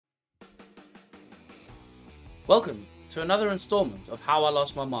Welcome to another installment of How I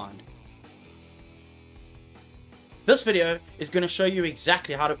Lost My Mind. This video is going to show you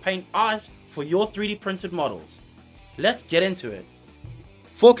exactly how to paint eyes for your 3D printed models. Let's get into it.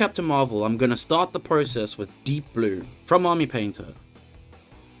 For Captain Marvel, I'm going to start the process with deep blue from Army Painter.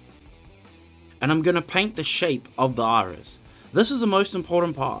 And I'm going to paint the shape of the iris. This is the most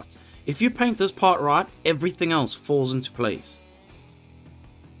important part. If you paint this part right, everything else falls into place.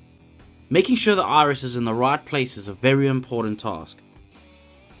 Making sure the iris is in the right place is a very important task.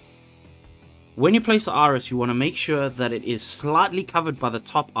 When you place the iris, you want to make sure that it is slightly covered by the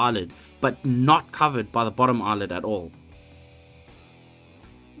top eyelid, but not covered by the bottom eyelid at all.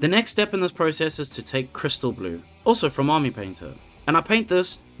 The next step in this process is to take crystal blue, also from Army Painter, and I paint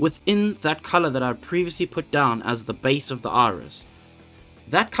this within that color that I previously put down as the base of the iris.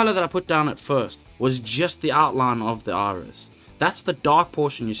 That color that I put down at first was just the outline of the iris. That's the dark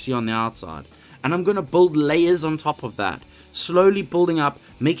portion you see on the outside, and I'm going to build layers on top of that, slowly building up,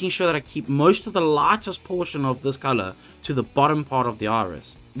 making sure that I keep most of the lightest portion of this color to the bottom part of the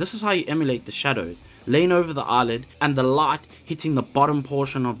iris. This is how you emulate the shadows, laying over the eyelid and the light hitting the bottom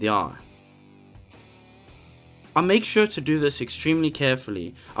portion of the eye. I make sure to do this extremely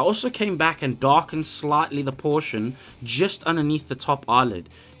carefully. I also came back and darkened slightly the portion just underneath the top eyelid,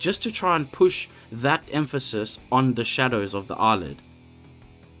 just to try and push that emphasis on the shadows of the eyelid.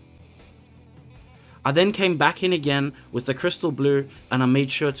 I then came back in again with the crystal blue and I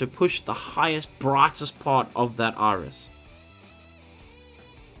made sure to push the highest, brightest part of that iris.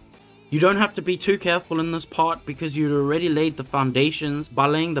 You don't have to be too careful in this part because you'd already laid the foundations by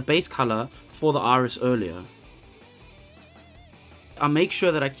laying the base color for the iris earlier. I make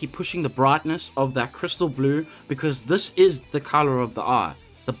sure that I keep pushing the brightness of that crystal blue because this is the color of the eye.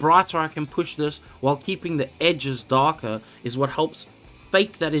 The brighter I can push this while keeping the edges darker is what helps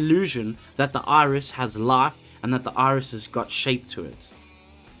fake that illusion that the iris has life and that the iris has got shape to it.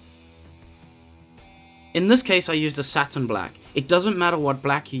 In this case I used a satin black. It doesn't matter what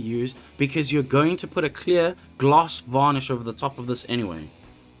black you use because you're going to put a clear gloss varnish over the top of this anyway.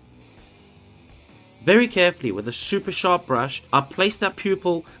 Very carefully with a super sharp brush, I place that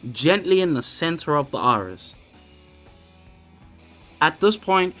pupil gently in the center of the iris. At this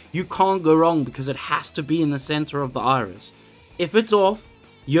point, you can't go wrong because it has to be in the center of the iris. If it's off,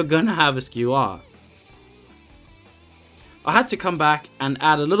 you're gonna have a skew eye. I had to come back and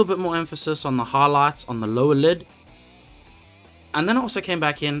add a little bit more emphasis on the highlights on the lower lid. And then I also came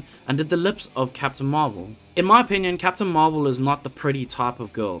back in and did the lips of Captain Marvel. In my opinion, Captain Marvel is not the pretty type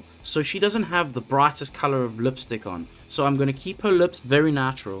of girl, so she doesn't have the brightest color of lipstick on, so I'm going to keep her lips very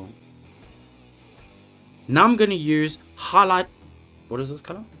natural. Now I'm going to use highlight, what is this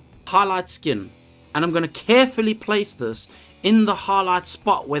color? Highlight skin, and I'm going to carefully place this in the highlight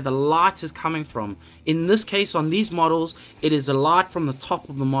spot where the light is coming from. In this case, on these models, it is a light from the top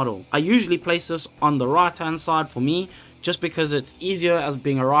of the model. I usually place this on the right hand side for me, just because it's easier as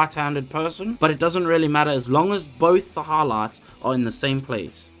being a right-handed person, but it doesn't really matter as long as both the highlights are in the same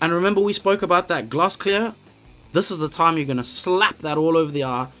place. And remember we spoke about that gloss clear? This is the time you're going to slap that all over the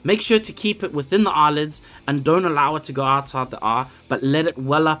eye. Make sure to keep it within the eyelids and don't allow it to go outside the eye, but let it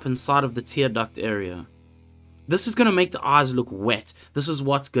well up inside of the tear duct area. This is going to make the eyes look wet. This is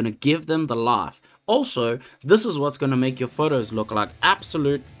what's going to give them the life. Also, this is what's going to make your photos look like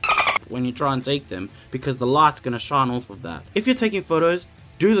absolute when you try and take them, because the light's going to shine off of that. If you're taking photos,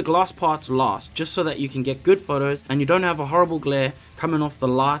 do the gloss parts last, just so that you can get good photos and you don't have a horrible glare coming off the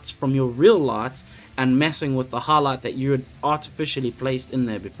lights from your real lights and messing with the highlight that you had artificially placed in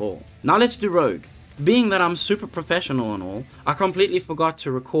there before. Now let's do Rogue. Being that I'm super professional and all, I completely forgot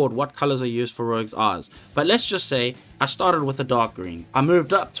to record what colors I used for Rogue's eyes. But let's just say I started with a dark green, I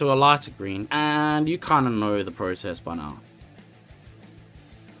moved up to a lighter green, and you kind of know the process by now.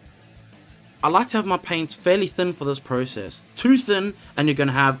 I like to have my paints fairly thin for this process. Too thin and you're going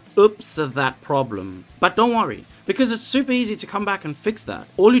to have oops that problem. But don't worry, because it's super easy to come back and fix that.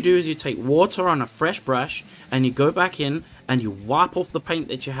 All you do is you take water on a fresh brush and you go back in and you wipe off the paint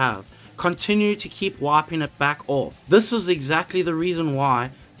that you have. Continue to keep wiping it back off. This is exactly the reason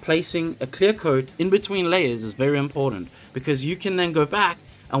why placing a clear coat in between layers is very important, because you can then go back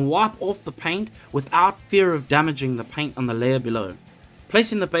and wipe off the paint without fear of damaging the paint on the layer below.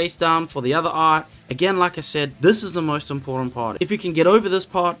 Placing the base down for the other eye, again like I said, this is the most important part. If you can get over this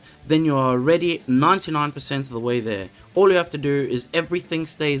part, then you are already 99% of the way there. All you have to do is everything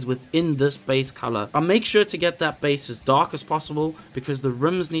stays within this base color. I make sure to get that base as dark as possible because the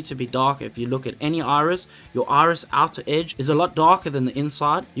rims need to be dark. If you look at any iris, your iris outer edge is a lot darker than the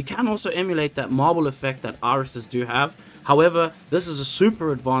inside. You can also emulate that marble effect that irises do have, However, this is a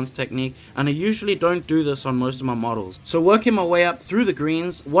super advanced technique, and I usually don't do this on most of my models. So working my way up through the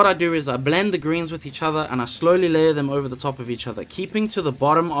greens, what I do is I blend the greens with each other and I slowly layer them over the top of each other, keeping to the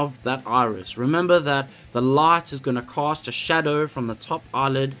bottom of that iris. Remember that the light is going to cast a shadow from the top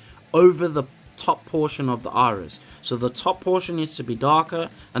eyelid over the top portion of the iris. So the top portion needs to be darker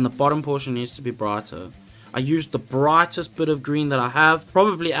and the bottom portion needs to be brighter. I used the brightest bit of green that I have,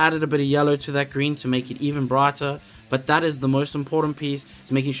 probably added a bit of yellow to that green to make it even brighter, but that is the most important piece,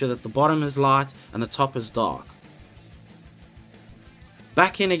 is making sure that the bottom is light and the top is dark.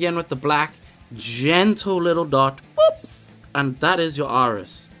 Back in again with the black, gentle little dot, whoops, and that is your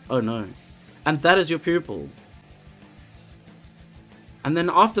iris. Oh no. And that is your pupil. And then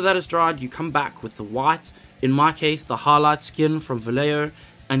after that is dried, you come back with the white, in my case the highlight skin from Vallejo,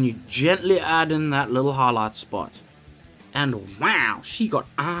 and you gently add in that little highlight spot. And wow, she got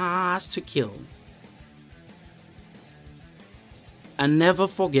eyes to kill. And never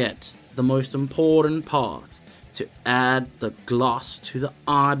forget the most important part, to add the gloss to the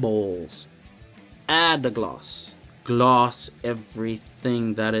eyeballs. Add the gloss. Gloss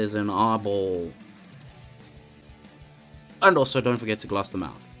everything that is an eyeball. And also don't forget to gloss the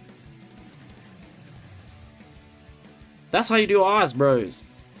mouth. That's how you do eyes, bros.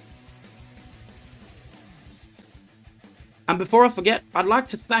 And before I forget, I'd like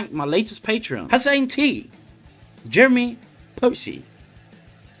to thank my latest Patreon, Hussein T, Jeremy Posey.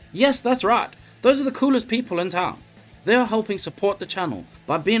 Yes, that's right. Those are the coolest people in town. They are helping support the channel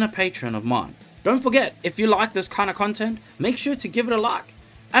by being a patron of mine. Don't forget, if you like this kind of content, make sure to give it a like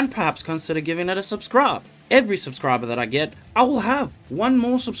and perhaps consider giving it a subscribe. Every subscriber that I get, I will have one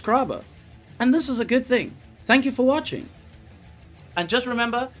more subscriber. And this is a good thing. Thank you for watching. And just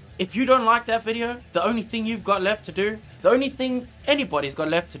remember, if you don't like that video, the only thing you've got left to do, the only thing anybody's got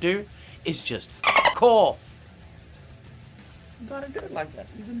left to do, is just f*** off. You gotta do it like that,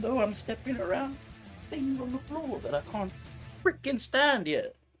 even though I'm stepping around things on the floor that I can't freaking stand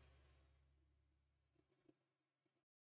yet.